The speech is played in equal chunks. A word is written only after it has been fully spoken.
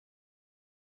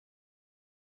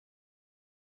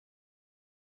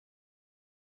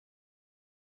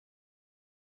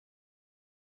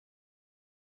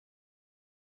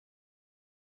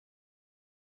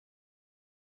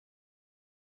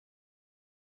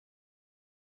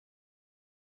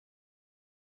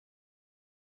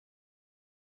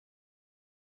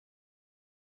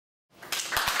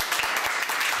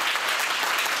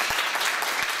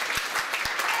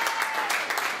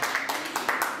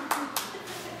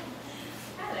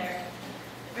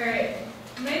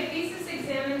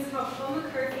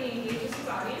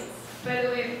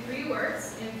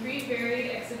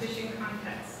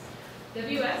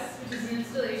WS, which is an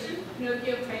installation,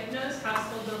 Pinocchio Pipenose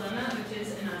Householddilemma, which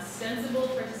is an ostensible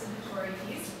participatory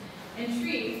piece, and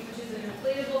Tree, which is an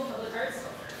inflatable public art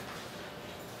sculpture.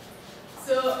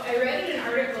 So I read in an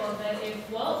article that if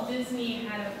Walt Disney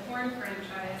had a porn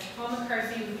franchise, Paul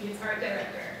McCarthy would be its art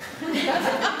director.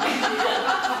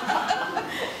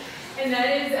 And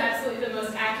that is absolutely the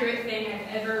most accurate thing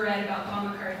I've ever read about Paul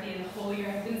McCarthy in the whole year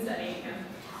I've been studying him.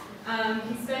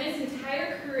 He spent his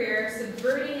entire career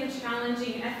subverting and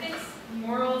challenging ethics,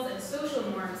 morals, and social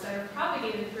norms that are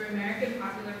propagated through American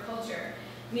popular culture,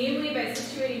 namely by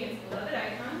situating its beloved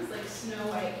icons, like Snow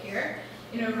White here,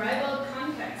 in a ribald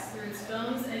context through its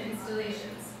films and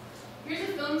installations. Here's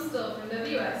a film still from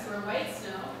WS where White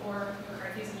Snow, or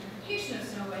McCarthy's interpretation of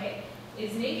Snow White,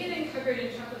 is naked and covered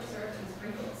in chocolate syrup and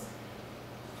sprinkles.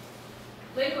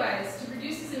 Likewise, to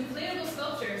produce his inflatable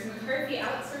sculptures, McCarthy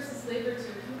outsources labor to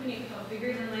a company called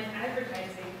Bigger-than-life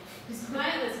Advertising, whose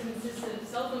client list consists of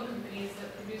cell phone companies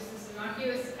that produce this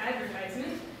innocuous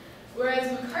advertisement,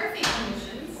 whereas McCarthy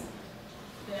commissions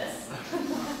this,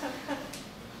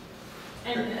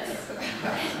 and this,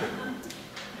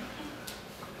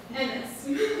 and this.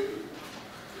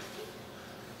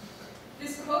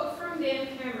 This quote from Dan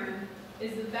Cameron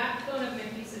is the backbone of my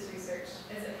thesis research,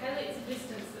 as it highlights the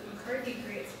distance that McCarthy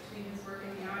creates between his work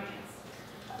and the audience.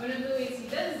 One of the ways he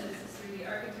does this is through the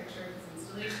architecture of his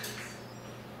installations.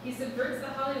 He subverts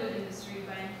the Hollywood industry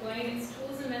by employing its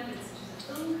tools and methods such as a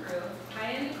film crew,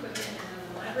 high-end equipment, and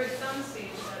an elaborate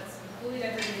soundstage sets and fully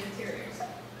decorated interiors. So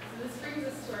this brings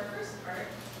us to our first part,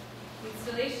 the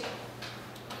installation.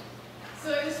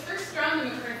 So I was first drawn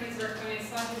to McCarthy's work when I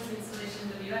saw his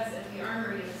installation WS at the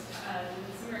Armory in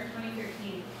the summer of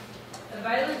 2013. A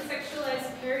violent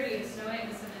sexualized parody of Snow White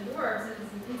and the Seven Dwarfs is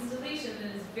an installation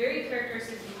that is very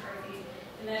characteristic of McCarthy,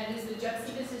 in that it is the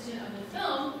juxtaposition of the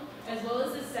film as well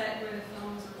as the set where the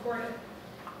film was recorded.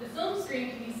 The film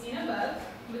screen can be seen above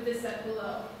with the set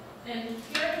below. And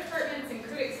PR departments and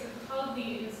critics have called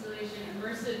the installation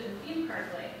immersive and theme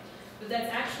park-like, but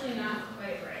that's actually not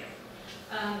quite right.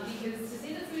 Because to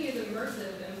say that something is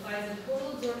immersive implies a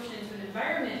total absorption into an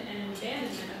environment and an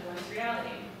abandonment of one's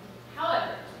reality.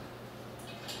 However,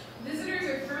 visitors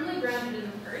are firmly grounded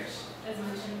in the perch, as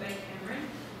mentioned by Cameron,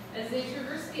 as they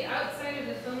traverse the outside of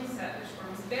the film set, which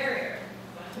forms a barrier.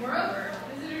 Moreover,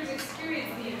 visitors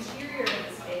experience the interior of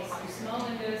the space through small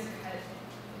windows cut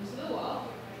into the wall,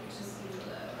 which is seen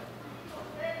below.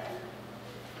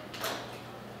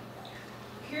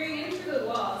 Peering in through the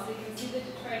walls, they can see the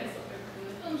detritus left over from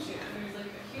the film shoot. And there's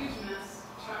like a huge mess,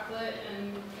 chocolate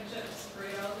and ketchup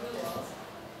sprayed all over the walls.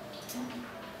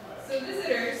 So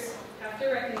visitors have to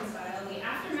reconcile the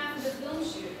aftermath of the film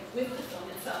shoot with the film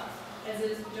itself, as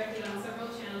it is projected on several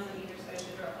channels on either side of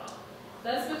the door wall.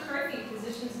 Thus, McCarthy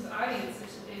positions his audience such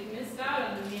that they've missed out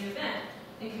on the main event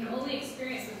and can only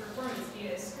experience the performance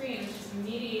via a screen, which is a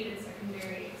mediated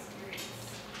secondary experience.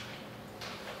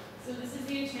 So this is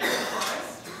the Enchanted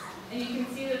Forest, and you can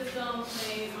see the film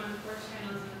playing on 4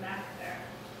 channels in the back there.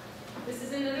 This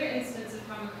is another instance of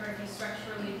how McCarthy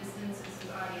structurally distances his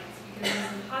audience, because it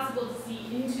is impossible to see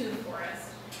into the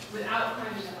forest without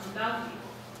climbing up on the balcony.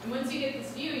 And once you get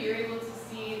this view, you're able to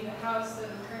see the house that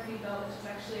McCarthy built, which is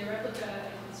actually a replica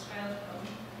of his child home,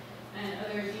 and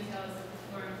other details of the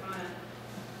flora and fauna.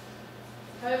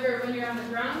 However, when you're on the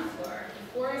ground floor, the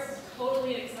forest is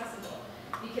totally inaccessible,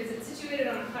 because it's situated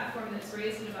on a platform that's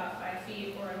raised at about 5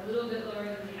 feet, or a little bit lower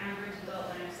than the average adult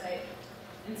line of sight.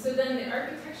 And so then the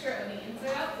architecture of the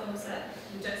inside-out film set,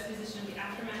 the juxtaposition of the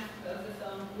aftermath of the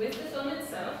film with the film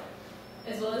itself,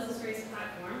 as well as this raised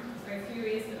platform, are 3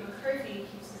 ways that McCarthy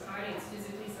keeps his audience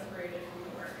physically separated from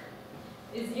the work.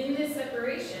 It's in this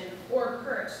separation, or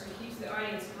perch, that keeps the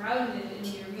audience grounded in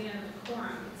the arena of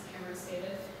decorum, as Cameron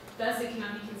stated, thus it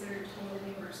cannot be considered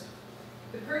totally immersive.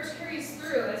 The perch carries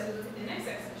through as we look at the next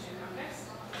exhibition context,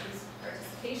 which is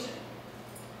participation.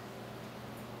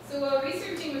 So while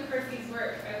researching McCarthy's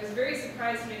work, I was very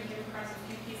surprised when I came across a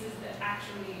few pieces that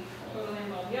actually totally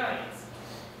involve the audience.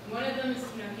 One of them is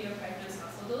Pinocchio Pipenose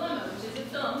Householddilemma, which is a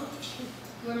film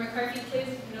where McCarthy plays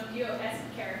a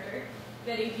Pinocchio-esque character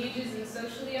that engages in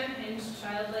socially unhinged,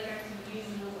 childlike activities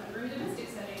in a one-room domestic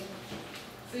setting.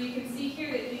 So you can see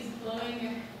here that he's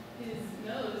blowing his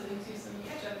nose into some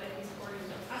ketchup that he's poured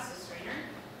into a pasta strainer.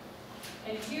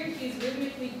 And here he's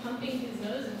rhythmically pumping his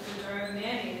nose into a jar of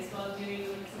mayonnaise while doing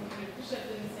like some kind of push-up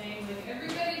and saying, like,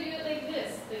 everybody do it like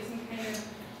this, like some kind of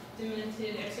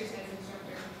demented exercise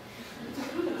instructor.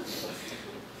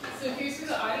 So here's where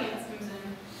the audience comes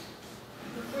in.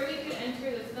 Before they could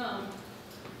enter the film,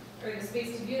 or the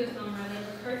space to view the film rather,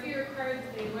 McCarthy required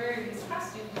that they wear these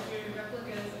costumes, which are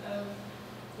replicas of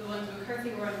the ones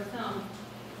McCarthy wore on the film,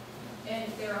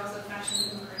 and they were also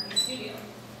fashioned in the McCarthy studio.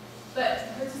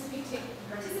 But participation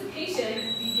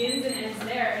begins and ends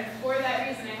there, and for that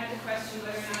reason I had to question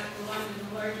whether or not it belonged in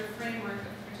the larger framework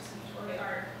of participatory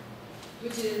art,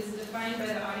 which is defined by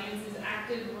the audience's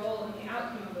active role in the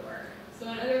outcome of the work. So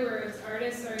in other words,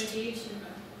 artists who are engaged in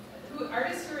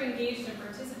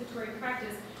participatory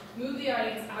practice move the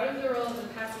audience out of the role of the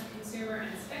passive consumer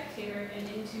and spectator and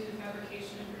into the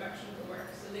fabrication and production of the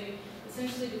work. So they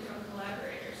essentially become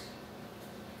collaborators.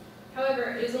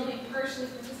 However, it is only partially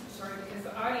participatory because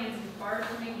the audience is barred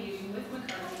from engaging with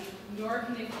McCarthy, nor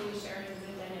can they fully share his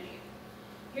identity.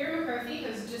 Here McCarthy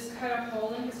has just cut a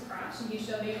hole in his crotch and he's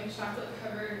shoving a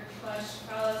chocolate-covered, plush,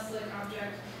 phallus-like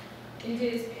object into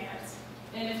his pants.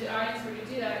 And if the audience were to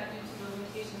do that due to the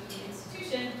limitations of the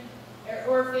institution,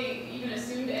 or if they even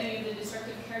assumed any of the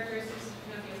destructive characteristics of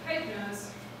Pinocchio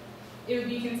Pipenose, it would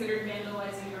be considered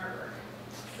vandalizing artwork.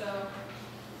 So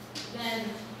then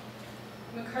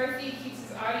McCarthy keeps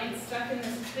his audience stuck in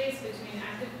this space between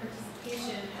active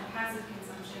participation and passive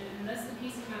consumption, and thus the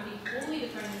piece cannot be wholly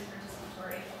defined as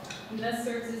participatory, and thus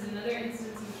serves as another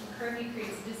instance in which McCarthy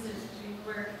creates distance between the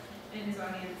work and his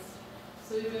audience.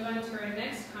 So we move on to our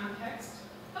next context,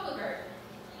 public art.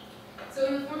 So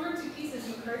in the former two pieces,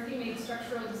 McCarthy made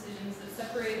structural decisions that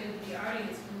separated the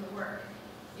audience from the work.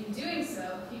 In doing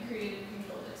so, he created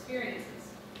controlled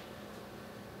experiences.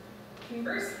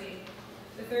 Conversely,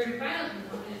 the third and final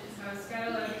component is how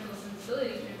scatological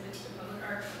sensibility translates to public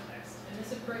art context, and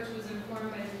this approach was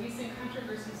informed by the recent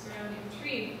controversy surrounding the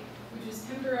tree, which was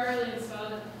temporarily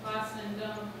installed at the Place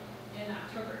Vendôme in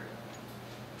October.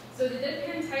 So the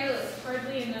deadpan title is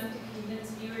hardly enough to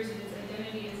convince viewers of its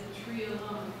identity as a tree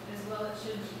alone, as well it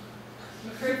should be.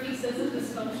 McCarthy says of the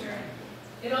sculpture,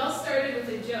 "It all started with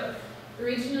a joke.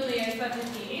 Originally I thought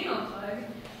that the anal plug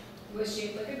was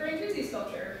shaped like a Brancusi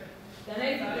sculpture. Then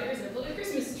I thought it resembled a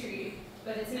Christmas tree,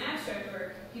 but it's an abstract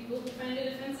work. People who find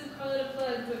it offensive call it a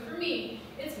plug, but for me,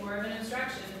 it's more of an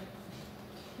abstraction."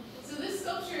 So this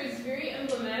sculpture is very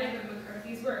emblematic of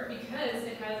McCarthy's work because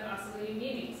it has oscillating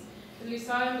meanings. As we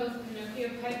saw in both Pinocchio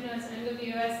Pipenose and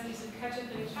WS, the use of ketchup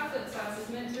and chocolate sauce is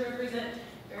meant to represent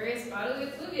various bodily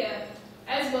effluvia,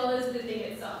 as well as the thing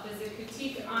itself, as a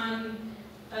critique on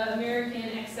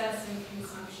American excess and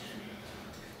consumption.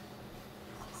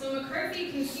 So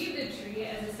McCarthy conceived the tree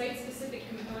as a site-specific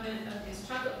component of his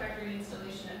chocolate factory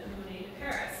installation at the Monet de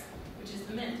Paris, which is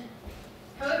the Mint.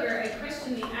 However, I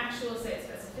question the actual site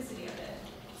specificity of it.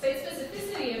 Site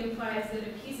specificity implies that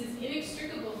a piece is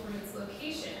inextricable from its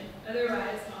location,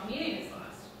 otherwise all meaning is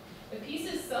lost. A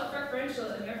piece is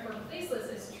self-referential and therefore placeless,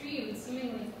 as tree would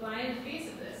seemingly fly in the face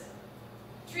of this.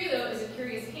 Tree, though, is a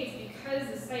curious case because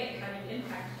the site had an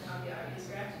impact on how the audience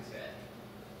reacted to it.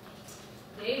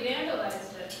 They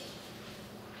vandalized it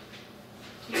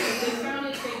because they found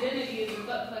its identity as a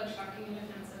butt plug shocking and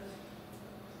offensive.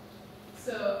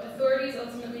 So authorities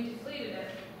ultimately deflated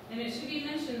it, and it should be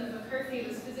mentioned that McCarthy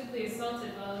was physically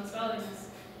assaulted while installing this.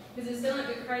 His assailant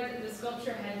decried that the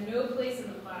sculpture had no place in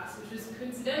the Place, which was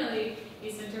coincidentally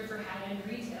a center for high-end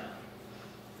retail.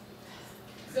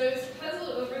 So I was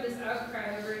puzzled over this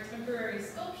outcry over a temporary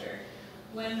sculpture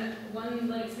when one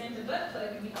like Santa butt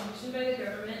plug could be commissioned by the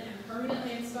government and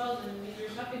permanently installed in a major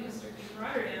shopping district in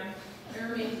Rotterdam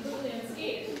and remain totally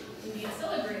unscathed. And being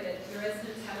celebrated, the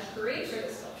residents had a parade for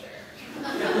the sculpture.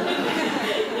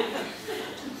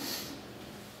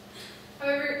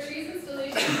 However, trees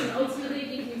installations can ultimately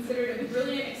be considered a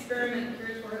brilliant experiment in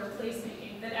curatorial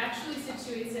placemaking that actually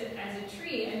situates it as a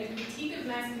tree and a critique of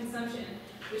mass consumption,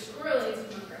 which correlates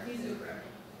with McCarthy's oeuvre.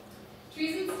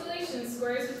 Trees installation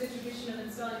squares with the tradition of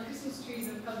installing Christmas trees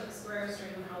in public squares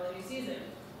during the holiday season.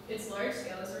 Its large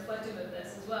scale is reflective of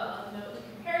this as well. I'll note the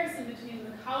comparison between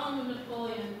the column of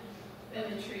Napoleon and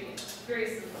the tree. Very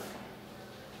similar.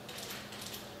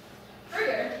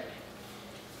 Further,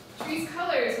 trees'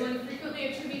 color is one frequently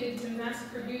attributed to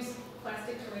mass-produced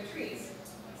plastic toy trees.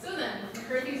 So then,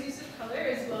 McCarthy's use of color,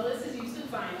 as well as his use of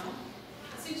vinyl,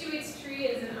 situates tree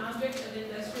as an object of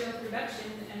industrial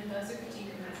production and thus a critique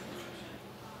of mass consumption.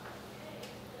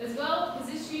 As well,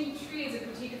 positioning tree as a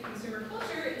critique of consumer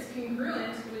culture is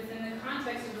congruent within the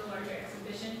context of the larger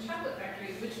exhibition Chocolate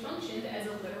Factory, which functioned as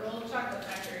a literal chocolate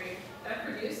factory that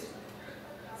produced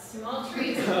small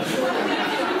trees.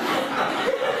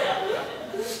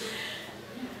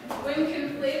 When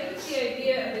conflated with the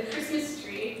idea of the Christmas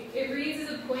tree, it reads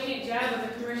as a poignant jab of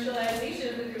the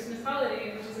commercialization of the Christmas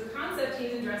holiday, which is a concept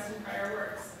he's addressed in prior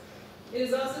works. It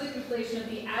is also the conflation of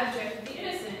the abject with the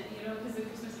innocent, because the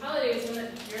Christmas holiday is one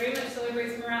that very much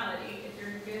celebrates morality. If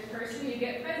you're a good person, you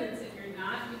get presents. If you're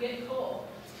not, you get coal.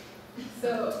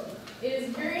 So It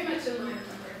is very much in line with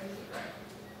McCarthy's regret.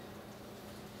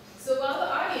 So while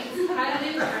the audience had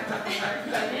an impact on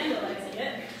McCarthy by vandalizing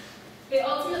it, they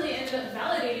ultimately ended up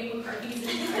validating McCarthy's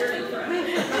entire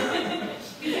threat.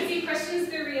 Because he questions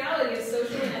the reality of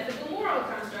social and ethical moral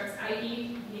constructs,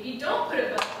 i.e., maybe don't put a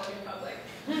butt plug in public.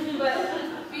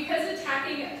 But because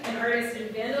attacking an artist and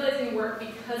vandalizing work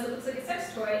because it looks like a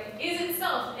sex toy is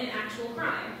itself an actual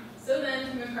crime. So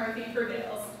then McCarthy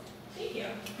prevails. Thank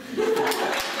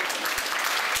you.